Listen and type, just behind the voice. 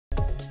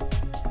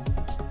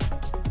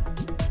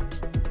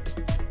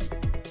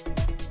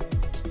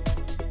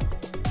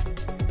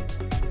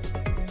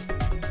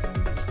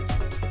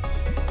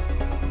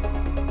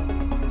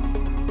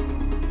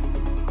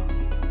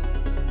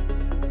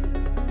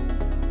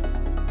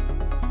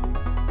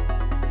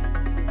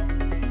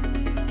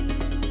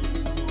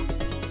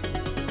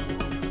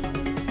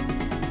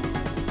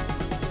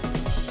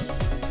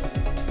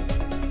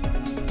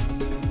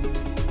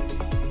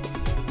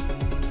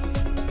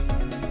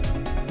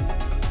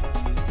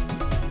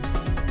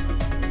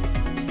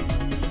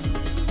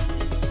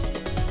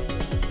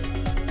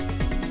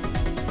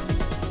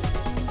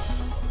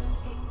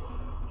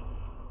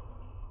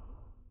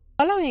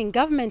Following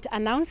government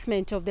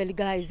announcement of the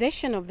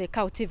legalization of the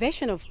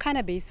cultivation of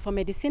cannabis for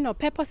medicinal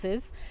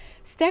purposes,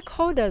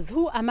 stakeholders,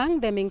 who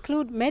among them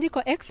include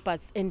medical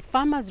experts and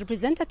farmers'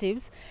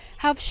 representatives,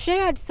 have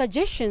shared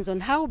suggestions on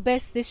how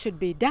best this should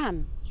be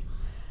done.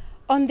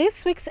 On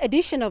this week's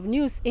edition of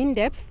News In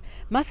Depth,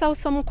 Masao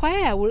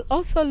Somkwaya will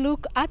also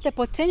look at the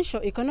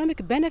potential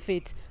economic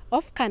benefit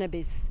of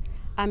cannabis.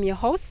 I'm your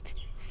host,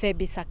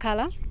 Febi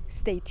Sakala.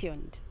 Stay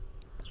tuned.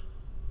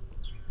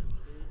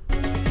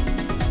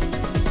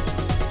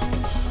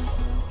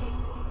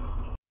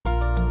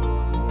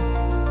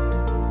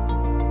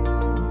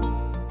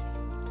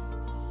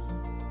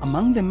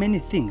 Among the many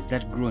things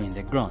that grow in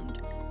the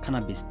ground,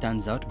 cannabis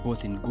stands out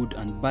both in good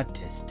and bad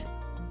taste.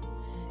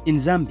 In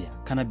Zambia,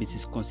 cannabis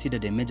is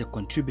considered a major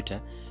contributor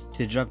to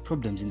the drug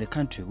problems in the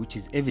country, which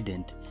is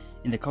evident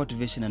in the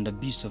cultivation and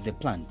abuse of the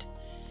plant,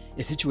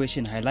 a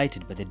situation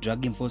highlighted by the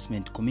Drug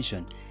Enforcement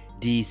Commission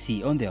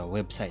 (DEC) on their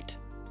website.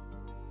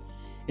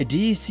 A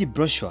DEC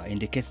brochure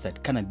indicates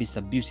that cannabis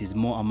abuse is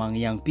more among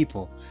young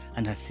people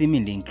and has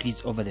seemingly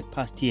increased over the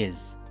past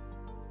years.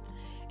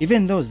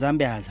 Even though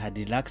Zambia has had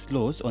relaxed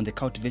laws on the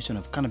cultivation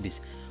of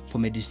cannabis for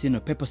medicinal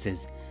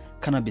purposes,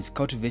 cannabis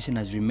cultivation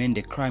has remained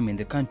a crime in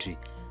the country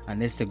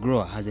unless the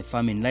grower has a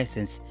farming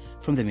license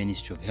from the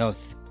Ministry of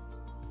Health.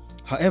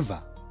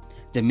 However,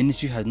 the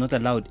ministry has not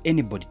allowed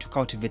anybody to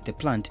cultivate the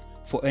plant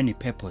for any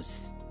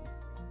purpose.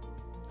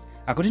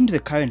 According to the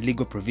current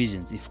legal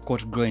provisions, if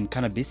caught growing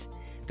cannabis,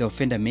 the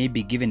offender may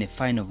be given a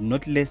fine of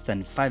not less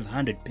than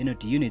 500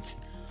 penalty units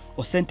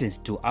or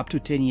sentenced to up to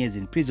 10 years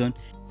in prison,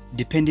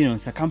 depending on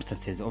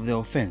circumstances of the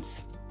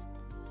offense.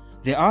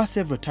 There are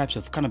several types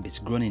of cannabis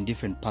grown in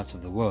different parts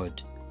of the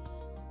world.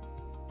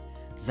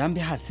 Zambia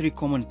has three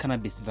common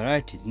cannabis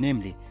varieties,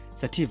 namely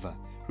sativa,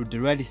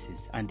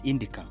 ruderalis, and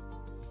indica.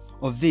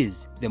 Of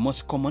these, the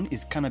most common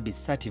is cannabis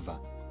sativa.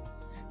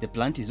 The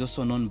plant is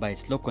also known by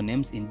its local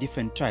names in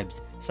different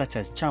tribes such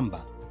as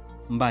Chamba,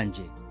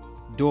 Mbanje,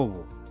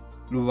 Dowo,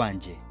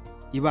 Luwanje,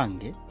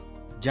 Iwange,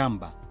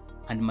 Jamba,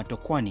 and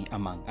Matokwani,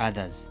 among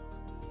others.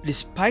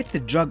 Despite the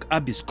drug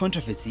abuse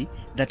controversy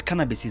that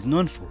cannabis is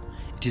known for,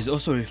 it is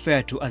also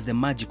referred to as the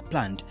magic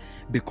plant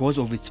because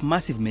of its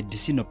massive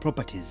medicinal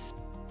properties.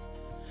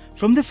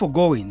 From the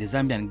foregoing, the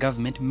Zambian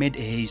government made a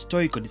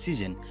historical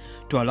decision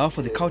to allow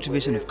for the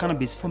cultivation of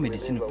cannabis for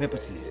medicinal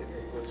purposes.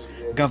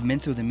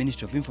 Government, through the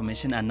Ministry of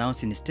Information,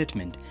 announced in a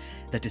statement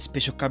that a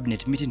special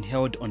cabinet meeting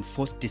held on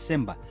 4th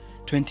December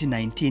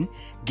 2019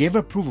 gave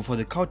approval for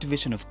the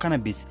cultivation of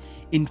cannabis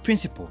in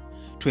principle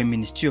to a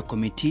ministerial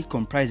committee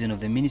comprising of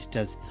the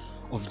Ministers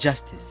of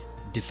Justice,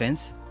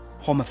 Defense,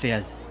 Home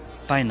Affairs,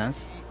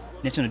 Finance,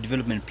 National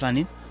Development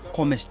Planning,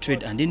 Commerce,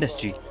 Trade and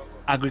Industry,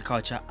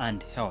 Agriculture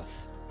and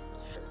Health.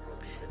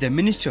 The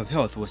Ministry of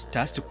Health was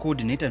tasked to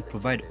coordinate and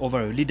provide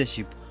overall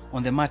leadership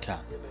on the matter.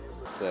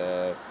 It's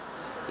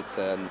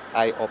an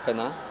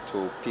eye-opener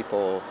to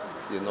people,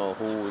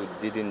 who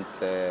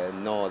didn't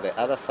know the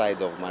other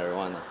side of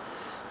marijuana,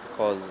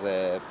 because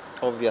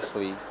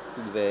obviously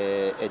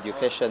the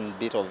education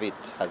bit of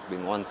it has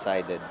been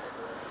one-sided.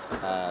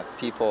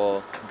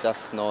 People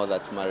just know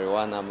that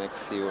marijuana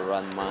makes you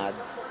run mad,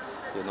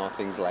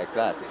 things like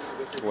that,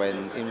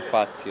 when in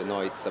fact,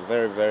 it's a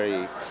very,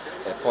 very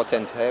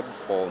potent herb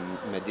for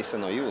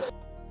medicinal use.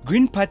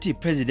 Green Party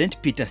President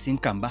Peter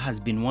Sinkamba has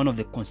been one of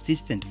the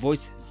consistent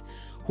voices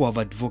who have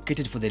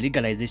advocated for the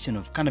legalization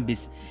of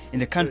cannabis in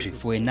the country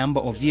for a number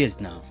of years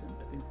now.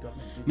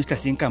 Mr.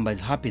 Sinkamba is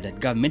happy that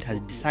government has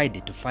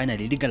decided to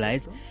finally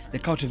legalize the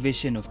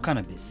cultivation of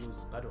cannabis.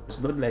 It's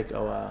not like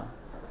our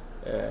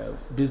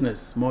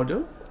business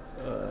model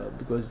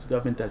because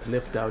government has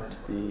left out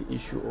the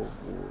issue of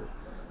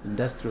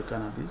industrial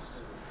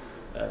cannabis.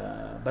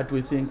 But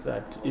we think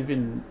that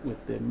even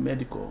with the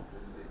medical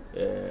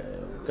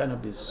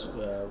cannabis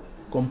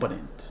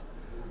component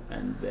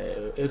and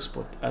the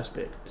export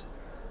aspect,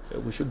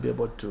 we should be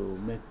able to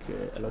make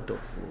a lot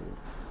of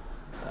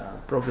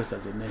progress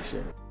as a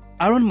nation.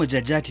 Aaron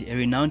Mujajati, a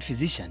renowned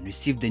physician,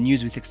 received the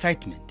news with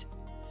excitement.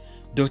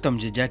 Dr.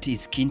 Mujajati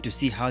is keen to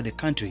see how the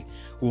country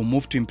will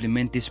move to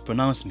implement this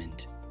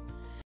pronouncement.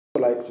 I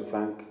would like to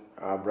thank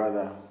our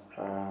brother,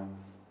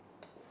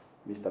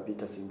 Mr.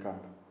 Peter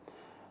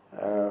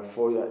Sinkamba,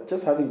 for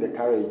just having the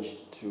courage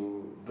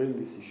to bring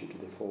this issue to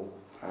the fore,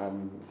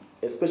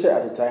 especially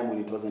at a time when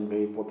it wasn't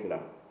very popular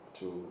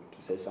to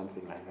say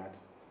something like that.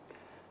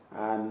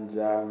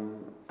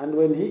 And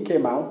when he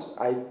came out,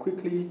 I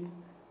quickly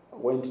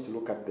went to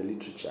look at the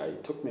literature.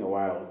 It took me a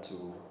while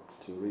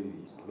to really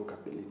look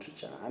at the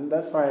literature. And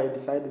that's why I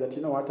decided that,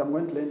 I'm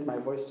going to lend my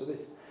voice to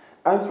this.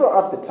 And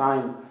throughout the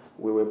time,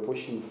 we were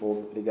pushing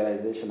for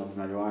legalization of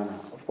marijuana.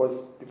 Of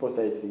course, people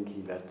started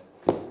thinking that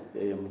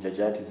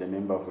Mujajati is a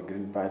member of a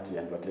Green Party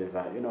and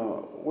whatever.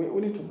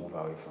 We need to move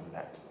away from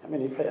that. I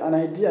mean, if an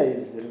idea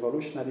is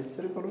revolutionary, it's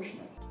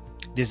revolutionary.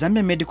 The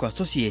Zambia Medical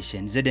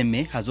Association,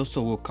 ZMA, has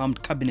also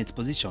welcomed Cabinet's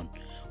position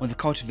on the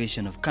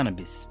cultivation of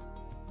cannabis.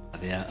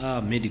 There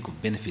are medical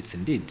benefits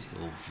indeed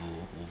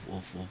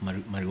of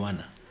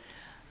marijuana,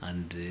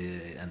 and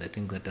I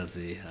think that as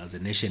a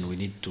nation we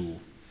need to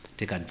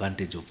take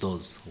advantage of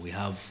those. We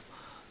have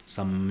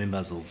some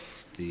members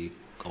of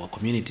our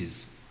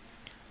communities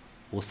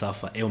who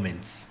suffer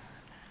ailments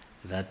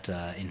that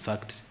in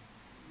fact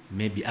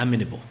may be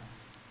amenable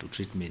to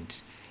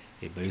treatment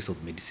by use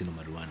of medicinal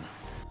marijuana.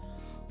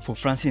 For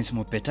Francis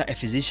Mopeta, a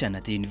physician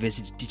at the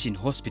university teaching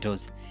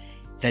hospitals,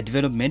 the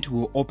development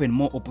will open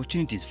more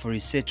opportunities for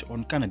research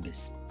on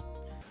cannabis.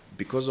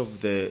 Because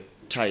of the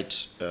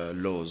tight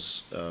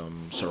laws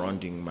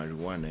surrounding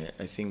marijuana,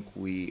 I think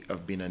we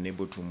have been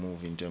unable to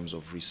move in terms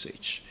of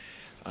research.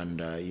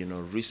 And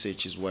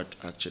research is what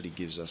actually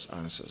gives us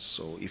answers.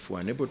 So if we're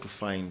unable to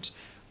find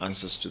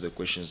answers to the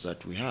questions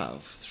that we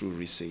have through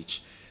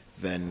research,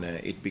 then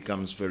it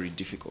becomes very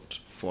difficult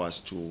for us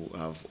to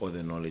have all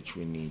the knowledge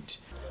we need.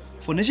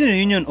 For National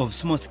Union of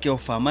Small-Scale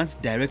Farmers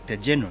Director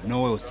General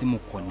Noel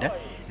Simukonda,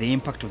 the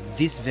impact of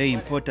this very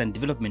important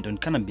development on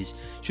cannabis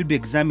should be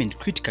examined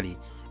critically.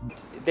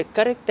 The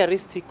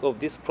characteristic of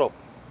this crop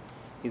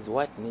is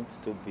what needs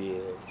to be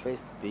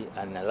first be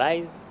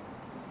analyzed.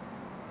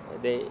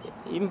 The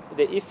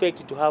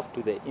effect to have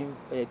to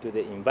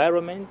the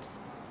environment,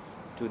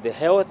 to the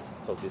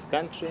health of this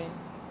country,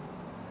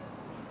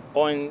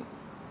 on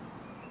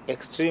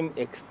extreme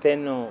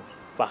external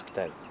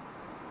factors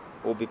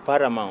will be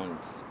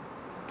paramount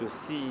to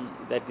see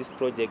that this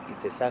project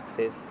is a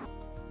success.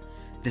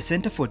 The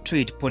Center for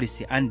Trade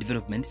Policy and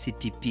Development,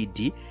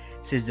 CTPD,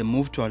 says the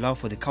move to allow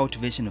for the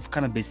cultivation of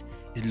cannabis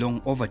is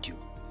long overdue.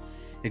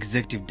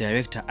 Executive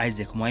Director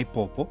Isaac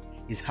Mwaipopo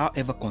is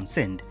however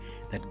concerned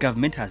that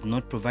government has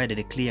not provided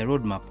a clear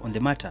roadmap on the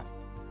matter.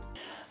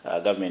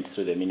 Government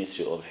through the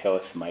Ministry of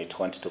Health might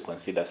want to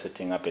consider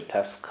setting up a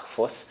task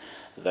force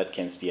that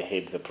can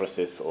spearhead the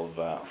process of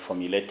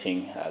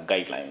formulating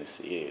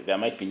guidelines. There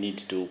might be need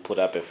to put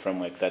up a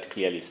framework that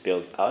clearly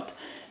spells out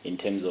in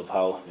terms of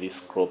how this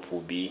crop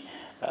will be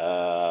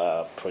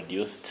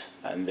produced,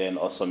 and then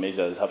also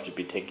measures have to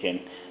be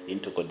taken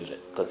into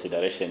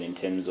consideration in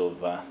terms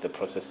of the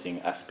processing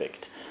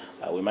aspect.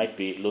 We might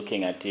be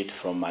looking at it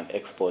from an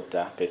export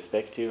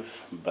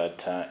perspective,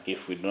 but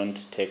if we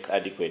don't take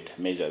adequate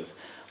measures,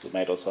 we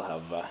might also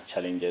have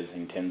challenges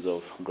in terms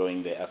of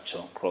growing the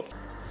actual crop.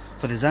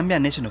 For the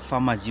Zambia National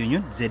Farmers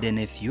Union,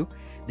 ZNFU,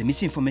 the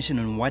misinformation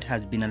on what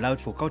has been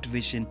allowed for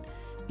cultivation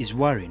is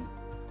worrying.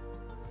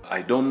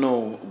 I don't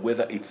know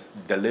whether it's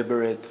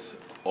deliberate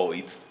or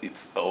it's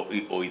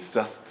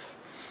just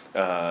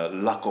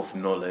lack of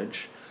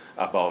knowledge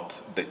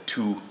about the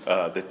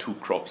two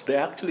crops. There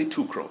are actually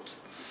two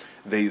crops.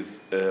 There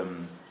is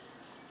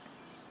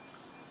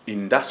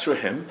industrial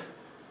hemp,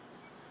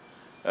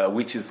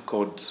 which is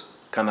called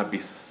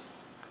Cannabis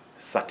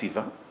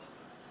sativa,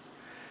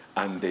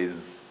 and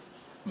there's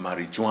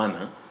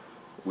marijuana,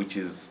 which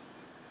is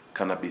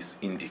Cannabis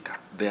indica.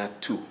 There are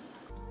two.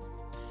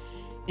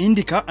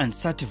 Indica and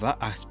sativa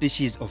are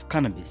species of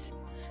cannabis.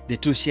 The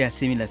two share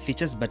similar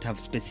features but have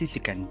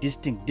specific and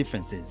distinct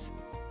differences.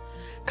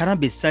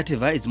 Cannabis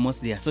sativa is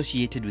mostly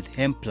associated with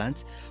hemp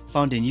plants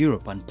found in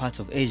Europe and parts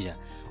of Asia,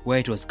 where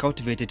it was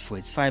cultivated for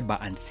its fiber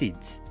and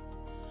seeds.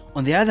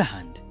 On the other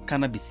hand,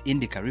 Cannabis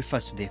indica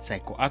refers to the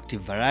psychoactive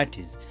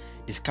varieties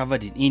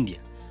discovered in India,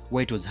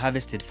 where it was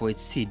harvested for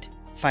its seed,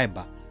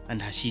 fiber,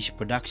 and hashish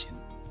production.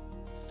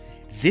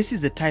 This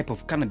is the type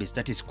of cannabis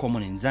that is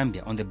common in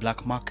Zambia on the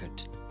black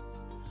market.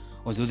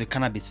 Although the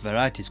cannabis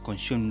varieties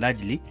consumed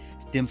largely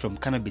stem from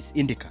Cannabis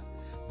indica,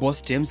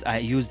 both terms are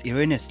used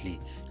erroneously.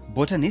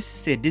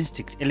 Botanists say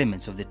distinct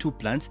elements of the two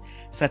plants,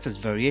 such as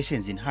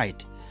variations in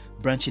height,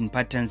 branching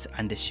patterns,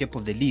 and the shape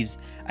of the leaves,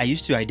 are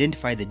used to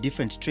identify the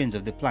different strains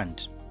of the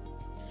plant.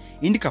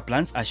 Indica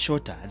plants are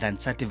shorter than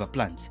sativa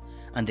plants,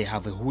 and they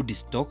have a woody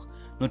stalk,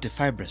 not a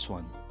fibrous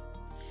one.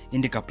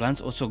 Indica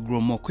plants also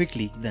grow more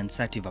quickly than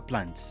sativa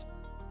plants.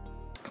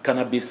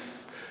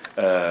 Cannabis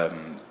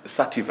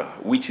sativa,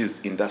 which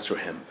is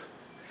industrial hemp,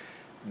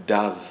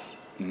 does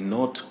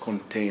not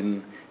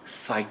contain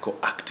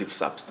psychoactive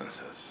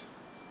substances.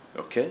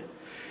 Okay?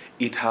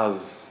 It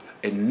has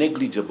a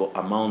negligible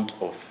amount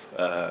of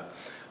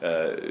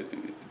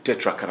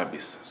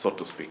tetracannabis, so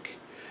to speak,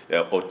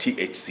 or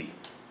THC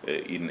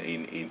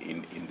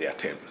in their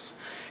terms.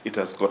 It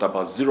has got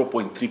about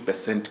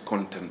 0.3%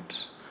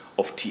 content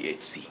of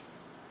THC.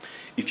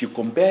 If you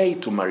compare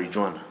it to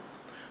marijuana,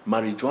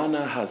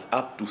 marijuana has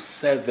up to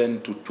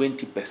 7 to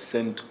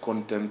 20%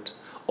 content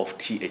of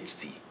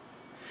THC,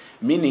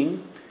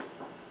 meaning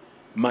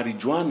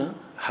marijuana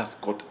has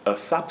got a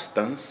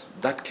substance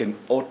that can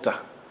alter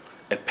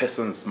a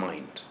person's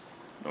mind.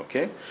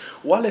 Okay?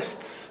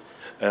 Whilst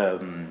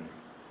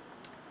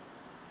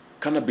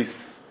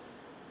Cannabis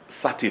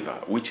sativa,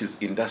 which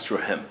is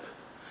industrial hemp,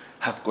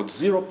 has got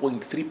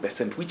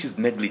 0.3%, which is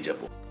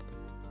negligible.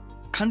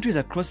 Countries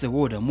across the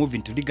world are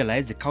moving to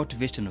legalize the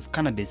cultivation of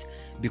cannabis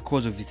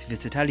because of its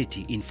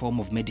versatility in form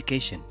of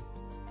medication.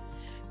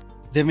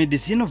 The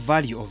medicinal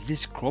value of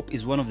this crop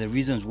is one of the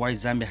reasons why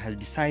Zambia has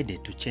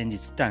decided to change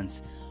its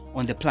stance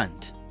on the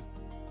plant.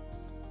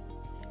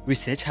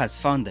 Research has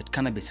found that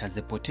cannabis has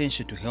the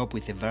potential to help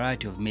with a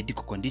variety of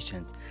medical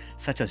conditions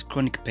such as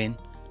chronic pain,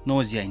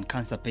 nausea in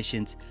cancer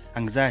patients,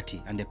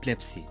 anxiety, and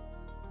epilepsy.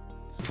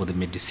 For the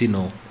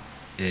medicinal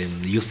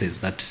uses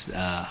that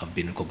have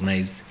been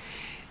recognized,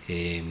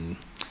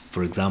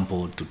 for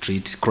example, to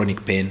treat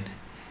chronic pain,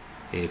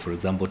 for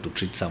example, to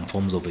treat some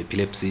forms of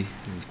epilepsy,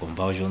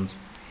 convulsions,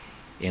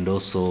 and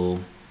also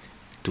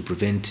to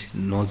prevent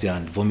nausea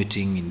and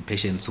vomiting in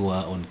patients who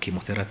are on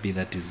chemotherapy,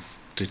 that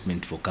is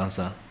treatment for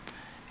cancer,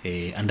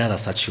 and other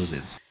such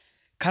uses.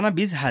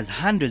 Cannabis has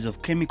hundreds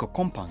of chemical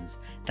compounds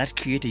that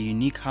create a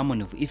unique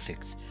harmony of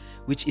effects,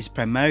 which is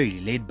primarily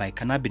led by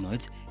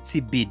cannabinoids,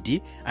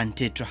 CBD, and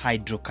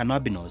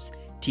tetrahydrocannabinol,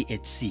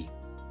 THC.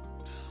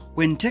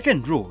 When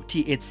taken raw,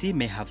 THC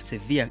may have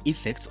severe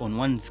effects on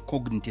one's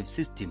cognitive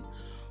system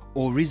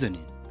or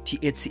reasoning.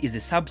 THC is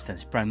the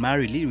substance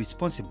primarily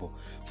responsible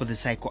for the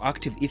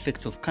psychoactive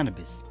effects of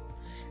cannabis.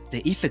 The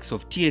effects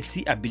of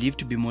THC are believed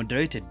to be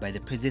moderated by the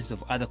presence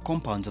of other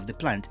compounds of the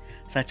plant,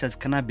 such as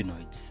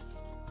cannabinoids.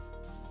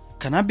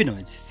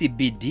 Cannabinoids,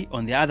 CBD,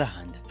 on the other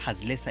hand,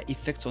 has lesser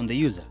effects on the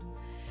user.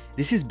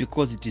 This is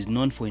because it is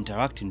known for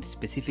interacting with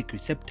specific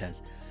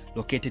receptors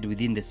located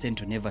within the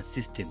central nervous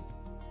system.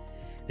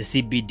 The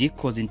CBD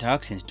causes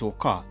interactions to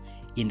occur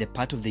in the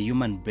part of the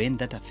human brain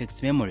that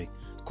affects memory,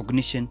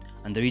 cognition,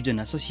 and the region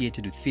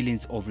associated with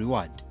feelings of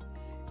reward.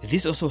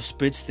 This also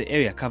spreads to the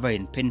area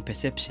covering pain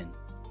perception.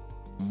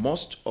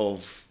 Most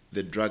of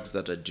the drugs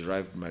that are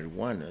derived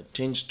marijuana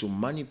tends to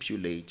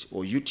manipulate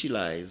or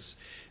utilize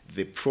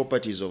the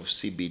properties of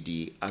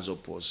CBD as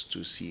opposed to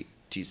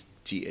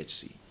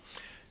THC.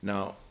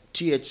 Now,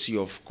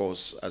 THC, of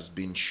course, has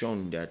been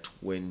shown that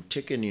when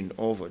taken in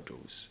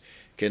overdose,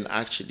 can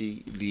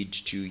actually lead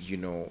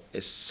to,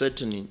 a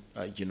certain,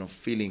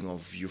 feeling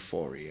of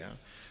euphoria,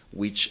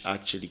 which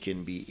actually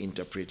can be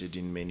interpreted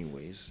in many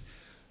ways.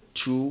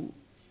 Two,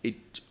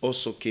 it's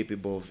also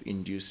capable of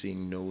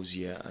inducing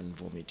nausea and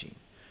vomiting.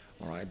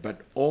 All right,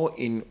 but all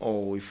in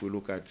all, if we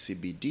look at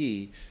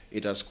CBD,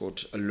 it has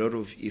got a lot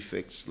of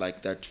effects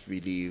like that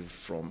relief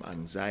from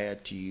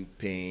anxiety,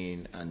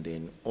 pain, and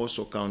then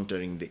also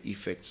countering the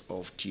effects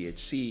of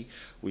THC,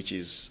 which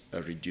is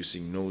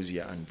reducing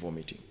nausea and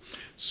vomiting.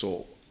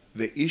 So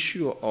the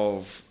issue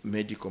of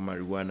medical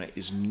marijuana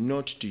is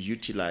not to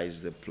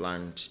utilize the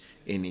plant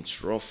in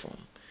its raw form.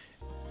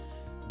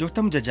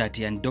 Dr.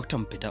 Mjajati and Dr.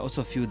 Mpeta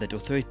also feel that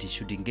authorities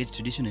should engage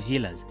traditional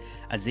healers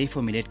as they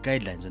formulate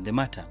guidelines on the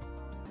matter.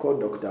 Call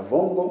Dr.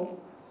 Vongo,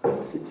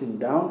 sit him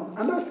down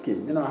and ask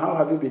him, how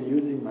have you been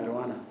using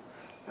marijuana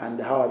and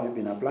how have you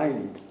been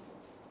applying it?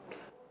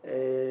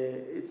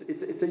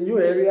 It's a new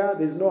area.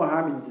 There's no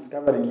harm in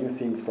discovering new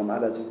things from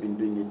others who've been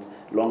doing it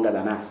longer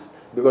than us.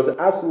 Because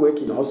us who work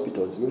in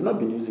hospitals, we've not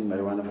been using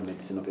marijuana for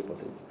medicinal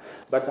purposes.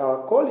 But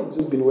our colleagues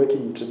who've been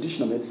working in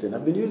traditional medicine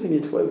have been using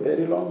it for a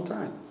very long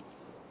time.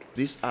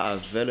 These are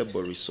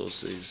available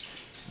resources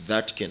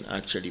that can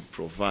actually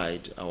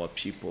provide our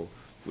people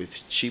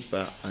with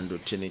cheaper and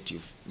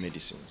alternative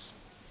medicines.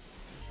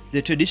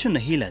 The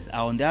traditional healers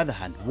are, on the other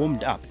hand,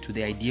 warmed up to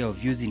the idea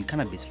of using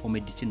cannabis for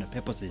medicinal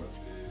purposes.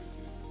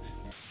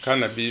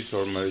 Cannabis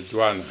or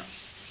marijuana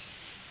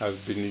has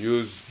been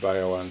used by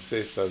our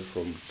ancestors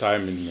from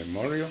time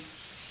immemorial,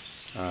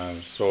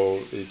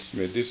 so its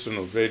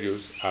medicinal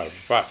values are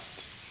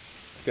vast.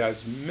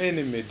 There's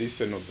many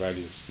medicinal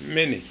values,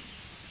 many,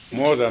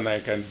 more than I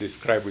can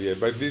describe here,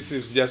 but this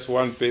is just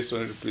one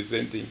person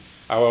representing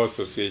our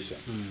association.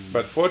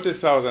 But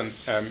 40,000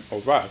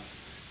 of us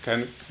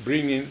can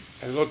bring in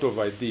a lot of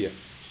ideas.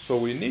 So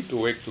we need to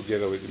work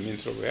together with the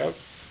Ministry of Health.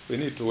 We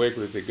need to work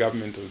with the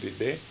government of the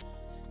day.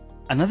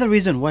 Another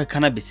reason why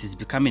cannabis is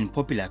becoming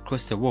popular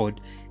across the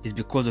world is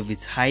because of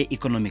its high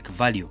economic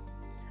value.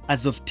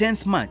 As of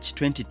 10th March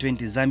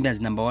 2020, Zambia's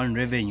 #1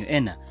 revenue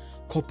earner,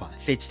 copper,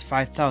 fetched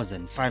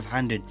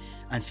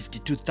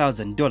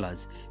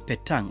 $5,552,000 per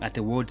ton at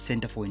the World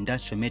Center for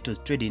Industrial Metals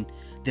Trading,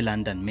 the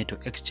London Metal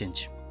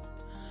Exchange.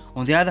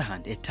 On the other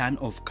hand, a ton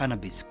of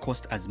cannabis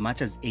cost as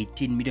much as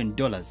 $18 million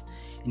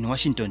in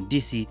Washington,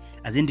 D.C.,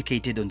 as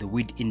indicated on the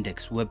Weed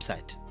Index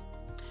website.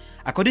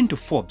 According to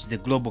Forbes, the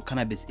global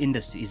cannabis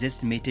industry is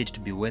estimated to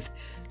be worth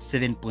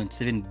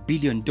 $7.7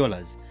 billion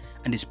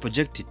and is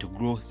projected to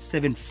grow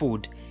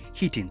sevenfold,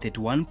 hitting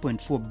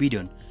 $31.4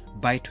 billion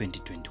by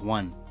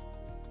 2021.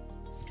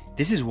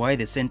 This is why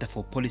the Center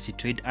for Policy,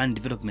 Trade and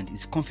Development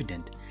is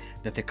confident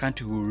that the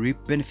country will reap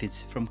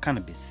benefits from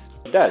cannabis.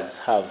 It does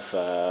have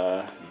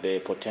the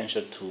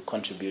potential to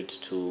contribute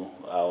to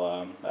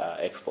our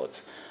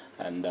exports.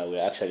 And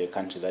we're actually a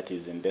country that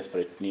is in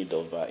desperate need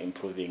of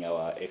improving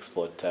our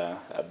export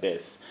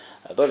base.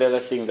 Though the other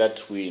thing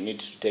that we need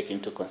to take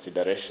into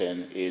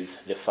consideration is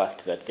the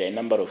fact that there are a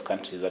number of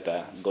countries that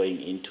are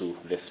going into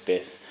the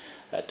space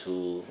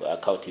to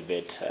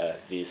cultivate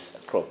this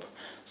crop.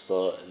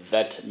 So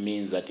that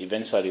means that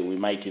eventually we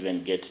might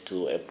even get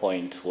to a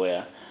point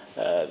where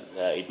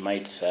it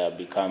might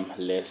become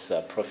less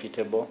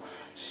profitable.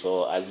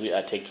 So as we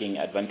are taking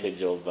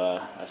advantage of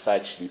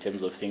such in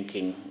terms of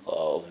thinking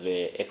of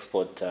the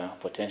export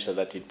potential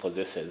that it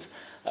possesses,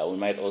 we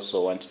might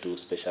also want to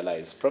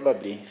specialize,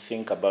 probably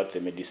think about the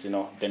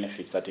medicinal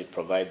benefits that it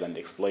provides and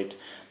exploit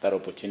that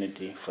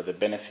opportunity for the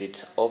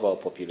benefit of our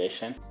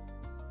population.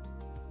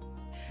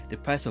 the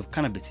price of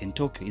cannabis in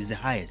Tokyo is the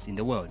highest in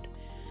the world,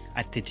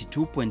 at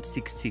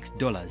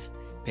 $32.66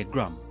 per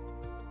gram.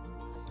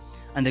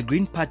 And the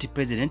Green Party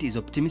president is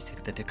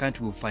optimistic that the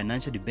country will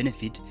financially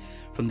benefit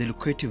from the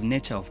lucrative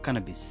nature of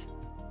cannabis.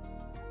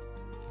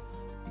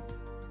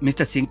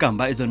 Mr.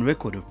 Sinkamba is on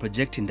record of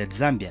projecting that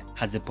Zambia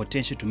has the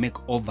potential to make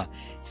over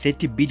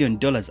 $30 billion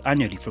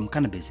annually from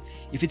cannabis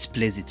if it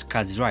plays its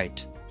cards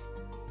right.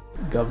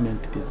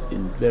 Government is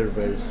in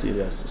very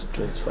serious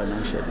stress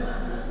financially.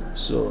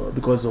 So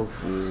because of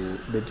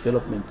the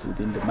developments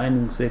within the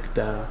mining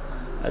sector,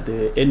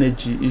 the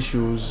energy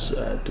issues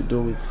to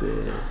do with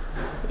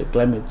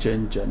climate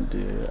change and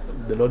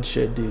the load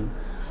shedding,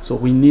 so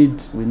we need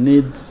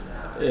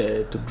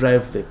to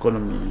drive the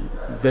economy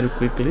very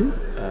quickly,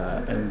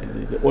 and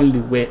the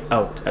only way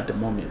out at the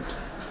moment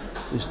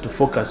is to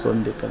focus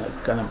on the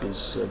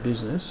cannabis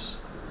business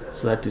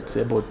so that it's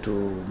able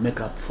to make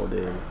up for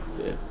the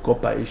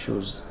copper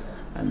issues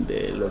and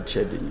the load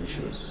shedding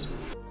issues.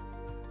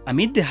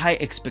 Amid the high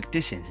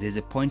expectations, there's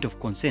a point of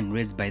concern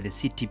raised by the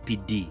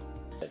CTPD.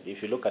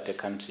 If you look at a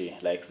country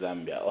like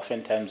Zambia,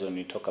 oftentimes when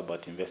we talk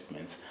about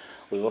investments,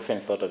 we've often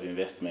thought of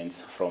investments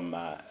from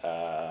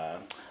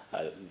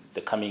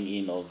the coming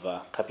in of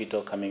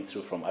capital coming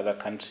through from other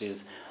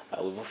countries.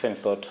 We've often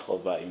thought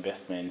of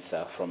investments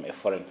from a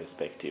foreign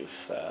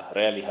perspective.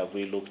 Rarely have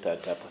we looked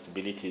at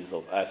possibilities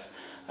of us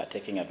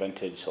taking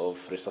advantage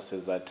of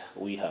resources that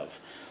we have.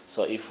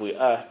 So if we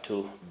are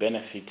to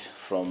benefit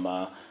from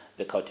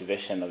the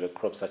cultivation of a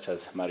crop such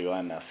as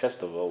marijuana,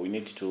 first of all, we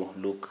need to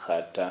look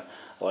at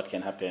what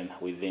can happen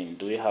within.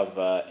 Do we have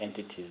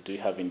entities, do we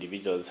have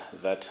individuals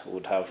that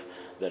would have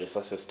the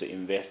resources to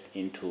invest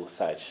into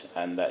such?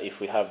 And if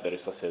we have the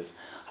resources,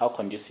 how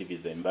conducive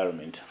is the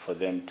environment for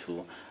them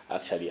to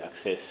actually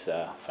access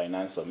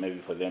finance, or maybe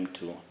for them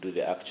to do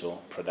the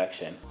actual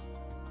production?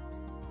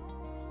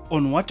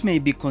 On what may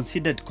be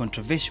considered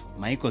controversial,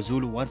 Michael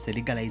Zulu wants the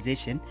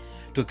legalization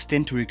to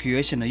extend to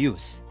recreational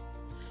use.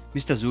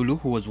 Mr. Zulu,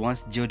 who was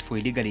once jailed for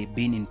illegally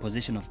being in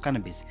possession of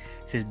cannabis,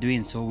 says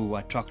doing so will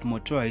attract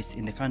more tourists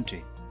in the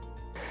country.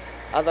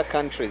 Other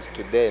countries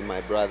today,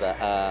 my brother,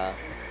 are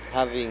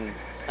having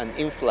an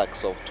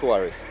influx of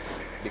tourists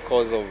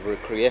because of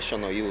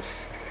recreational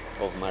use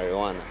of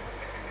marijuana.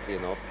 You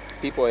know,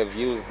 people have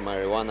used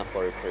marijuana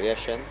for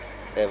recreation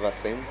ever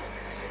since,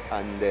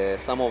 and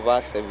some of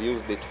us have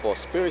used it for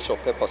spiritual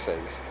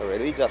purposes,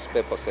 religious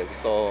purposes.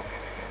 So,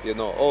 you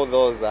know, all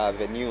those are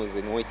avenues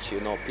in which,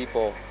 you know,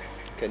 people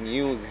can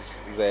use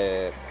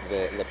the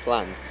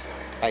plant.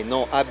 I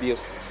know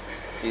abuse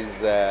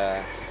is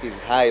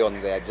high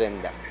on the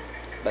agenda,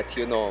 but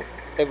you know,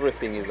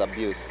 everything is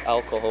abused.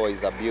 Alcohol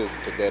is abused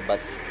today, but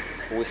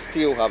we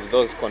still have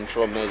those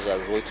control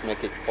measures which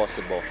make it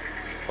possible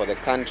for the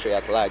country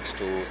at large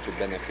to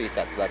benefit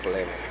at that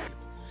level.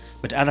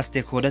 But other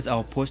stakeholders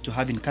are opposed to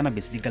having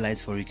cannabis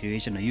legalized for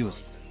recreational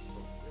use.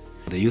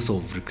 The use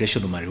of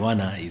recreational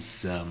marijuana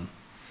is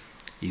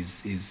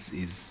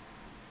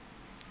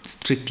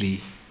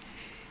strictly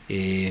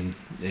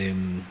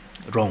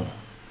wrong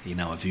in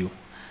our view,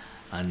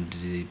 and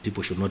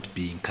people should not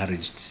be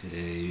encouraged.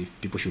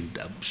 People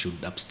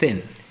should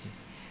abstain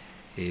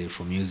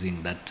from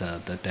using that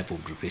type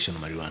of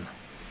recreational marijuana.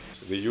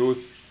 The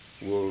youth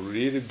will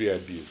really be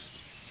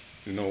abused.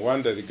 No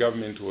wonder the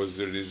government was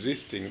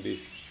resisting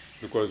this,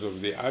 because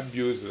of the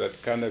abuse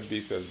that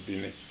cannabis has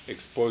been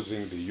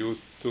exposing the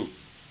youth to.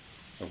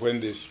 When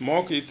they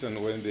smoke it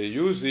and when they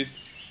use it,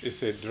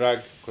 it's a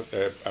drug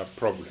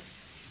problem.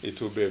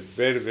 It will be a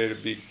very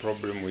big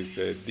problem with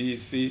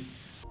DC.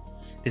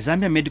 The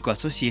Zambia Medical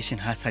Association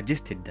has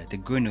suggested that the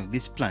growing of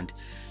this plant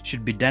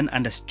should be done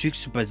under strict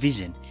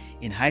supervision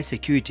in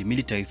high-security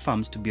military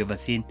farms to be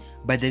overseen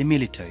by the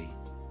military.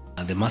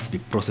 And there must be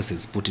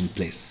processes put in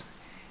place,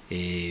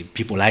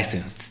 people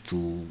licensed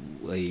to,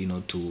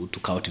 to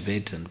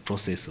cultivate and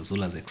process as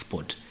well as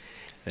export.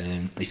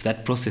 If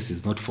that process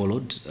is not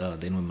followed,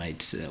 then we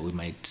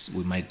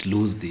might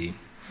lose the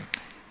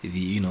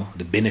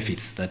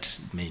benefits that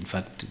may in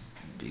fact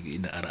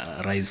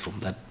arise from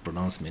that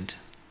pronouncement.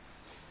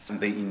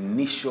 The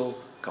initial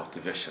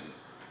cultivation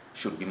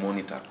should be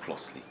monitored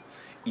closely.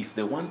 If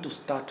they want to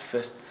start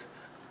first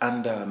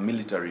under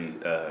military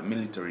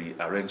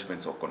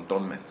arrangements or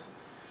cantonments,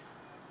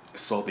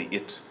 so be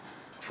it.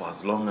 For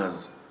as long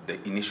as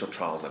the initial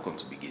trials are going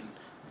to begin,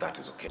 that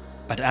is okay.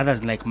 But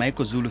others like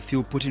Michael Zulu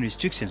feel putting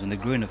restrictions on the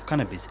growing of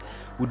cannabis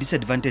would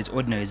disadvantage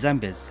ordinary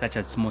Zambians, such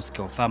as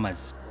small-scale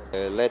farmers.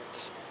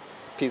 Let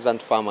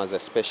peasant farmers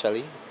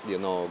especially,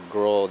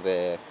 grow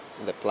the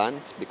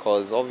plant,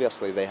 because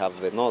obviously they have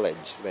the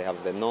knowledge, they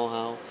have the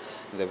know-how,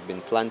 they've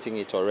been planting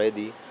it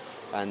already,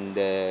 and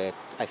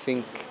I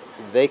think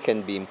they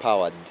can be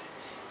empowered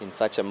in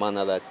such a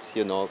manner that,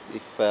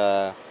 if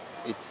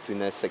it's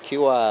in a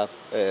secure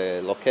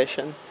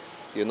location,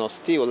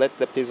 still let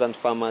the peasant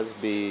farmers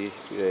be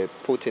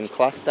put in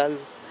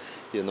clusters,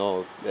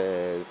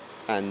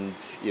 and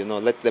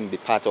let them be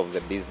part of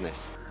the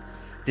business.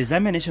 The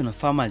Zambia National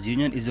Farmers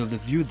Union is of the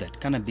view that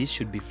cannabis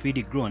should be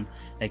freely grown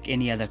like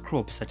any other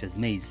crop such as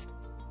maize.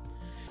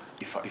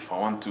 if I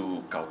want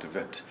to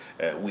cultivate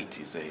wheat,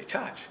 is a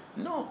charge.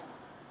 No.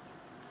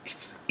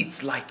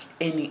 It's like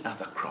any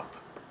other crop.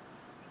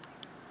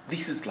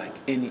 This is like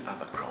any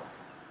other crop.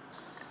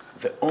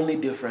 The only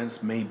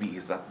difference maybe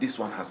is that this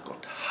one has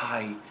got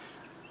high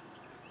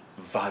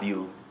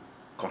value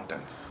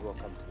contents.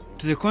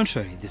 To the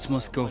contrary, the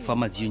small-scale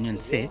farmers union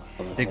say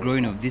the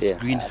growing of this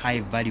green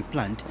high-value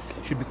plant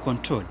should be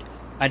controlled,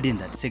 adding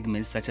that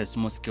segments such as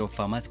small-scale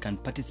farmers can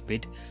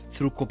participate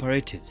through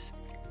cooperatives.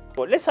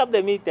 But let's have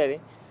the military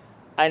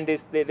and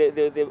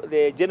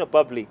the general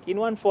public in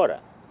one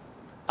forum.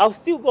 I'll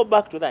still go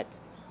back to that.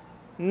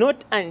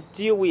 Not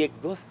until we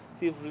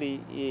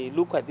exhaustively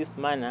look at this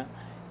manner,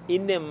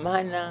 in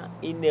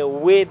a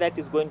way that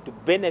is going to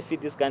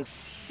benefit this country.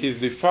 Is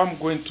the farm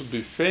going to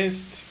be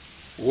fenced,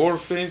 wall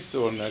fenced,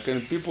 or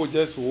can people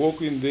just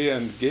walk in there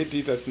and get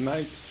it at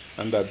night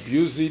and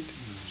abuse it?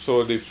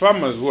 So the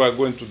farmers who are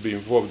going to be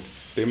involved,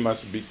 they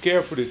must be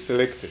carefully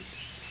selected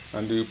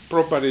and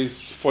properly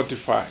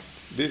fortified.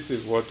 This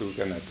is what we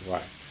can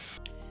advise.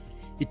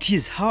 It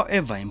is,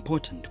 however,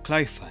 important to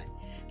clarify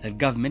that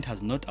government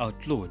has not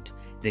outlawed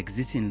the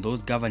existing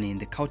laws governing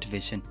the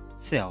cultivation,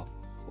 sale,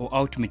 or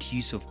ultimate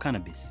use of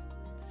cannabis.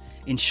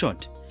 In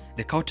short,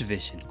 the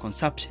cultivation,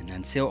 consumption,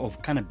 and sale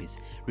of cannabis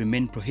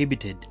remain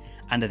prohibited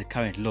under the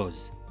current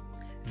laws.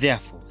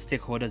 Therefore,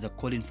 stakeholders are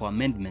calling for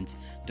amendments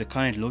to the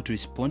current law to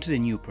respond to the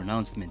new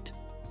pronouncement.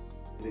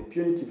 The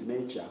punitive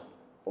nature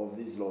of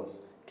these laws,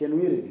 can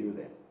we review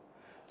them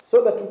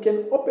so that we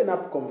can open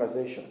up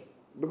conversation?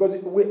 Because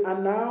we are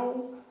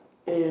now,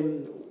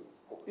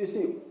 you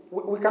see,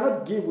 we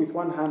cannot give with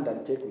one hand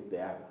and take with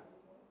the other.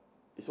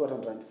 Is what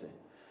I'm trying to say.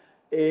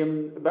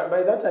 But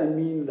by that I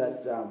mean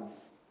that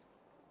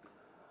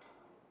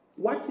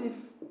what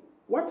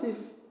if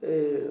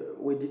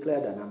we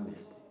declared an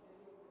amnesty,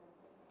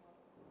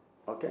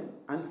 okay,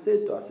 and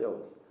said to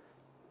ourselves,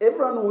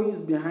 everyone who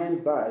is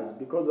behind bars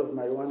because of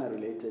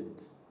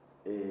marijuana-related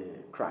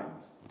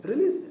crimes,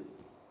 release them.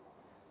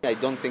 I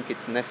don't think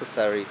it's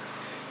necessary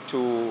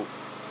to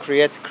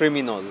create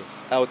criminals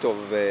out of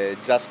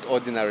just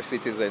ordinary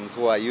citizens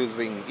who are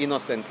using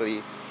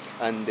innocently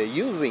and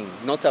using,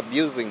 not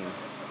abusing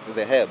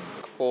the herb.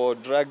 For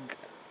drug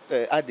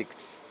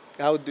addicts,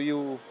 how do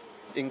you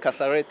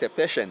incarcerate a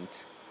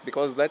patient?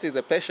 Because that is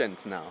a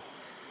patient now,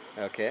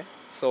 okay?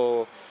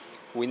 So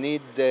we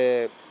need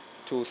to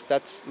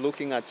start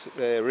looking at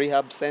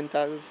rehab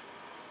centers,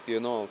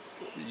 you know,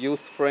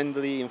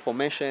 youth-friendly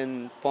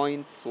information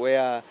points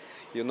where,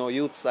 you know,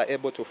 youths are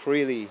able to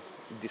freely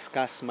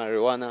discuss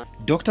marijuana.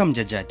 Dr.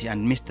 Mjajati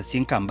and Mr.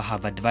 Sinkamba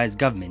have advised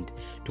government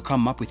to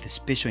come up with a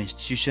special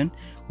institution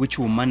which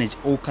will manage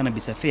all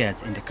cannabis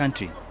affairs in the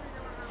country.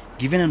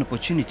 Given an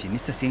opportunity,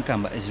 Mr.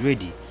 Sinkamba is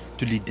ready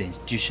to lead the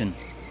institution.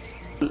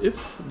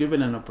 If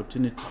given an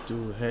opportunity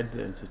to head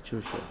the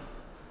institution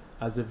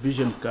as a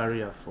vision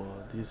carrier for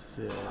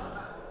this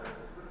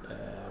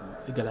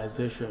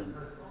legalization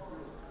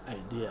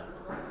idea,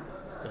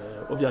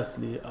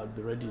 obviously I'll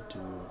be ready to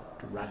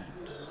run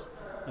it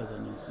as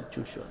an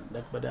institution.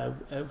 But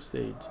I've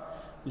said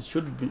it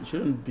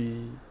shouldn't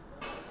be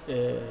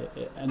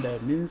under a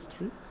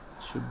ministry.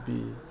 It should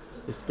be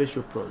a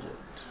special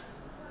project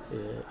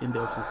in the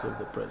office of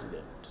the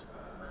president,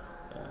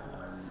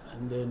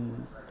 and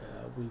then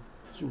with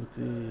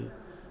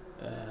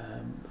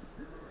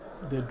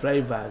the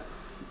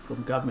drivers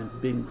from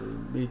government being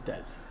the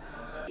military.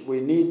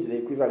 We need the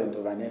equivalent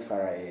of an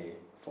FRA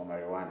for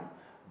marijuana,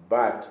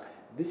 but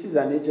this is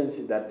an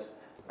agency that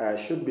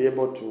should be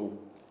able to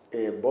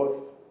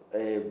both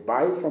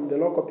buy from the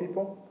local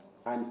people,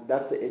 and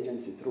that's the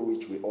agency through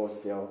which we all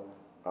sell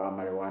our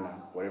marijuana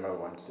wherever we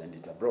want to send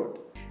it abroad.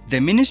 The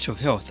Ministry of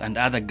Health and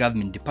other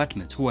government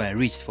departments who were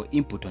reached for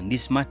input on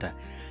this matter,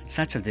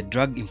 such as the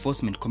Drug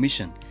Enforcement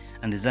Commission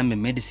and the Zambia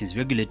Medicines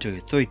Regulatory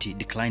Authority,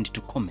 declined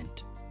to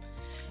comment.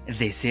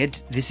 They said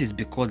this is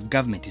because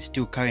government is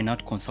still carrying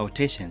out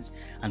consultations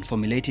and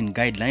formulating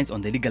guidelines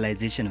on the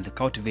legalization of the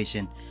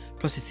cultivation,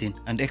 processing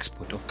and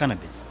export of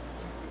cannabis.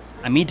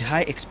 Amid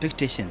high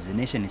expectations, the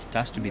nation is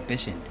tasked to be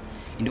patient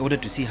in order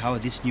to see how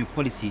this new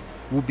policy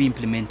will be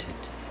implemented.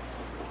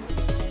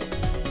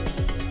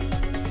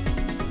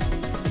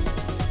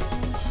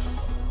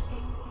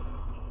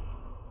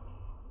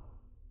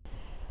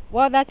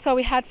 Well, that's all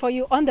we had for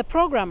you on the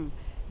program.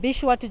 Be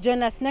sure to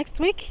join us next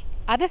week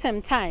at the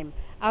same time.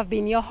 I've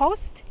been your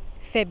host,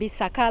 Febi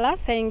Sakala,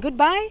 saying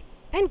goodbye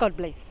and God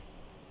bless.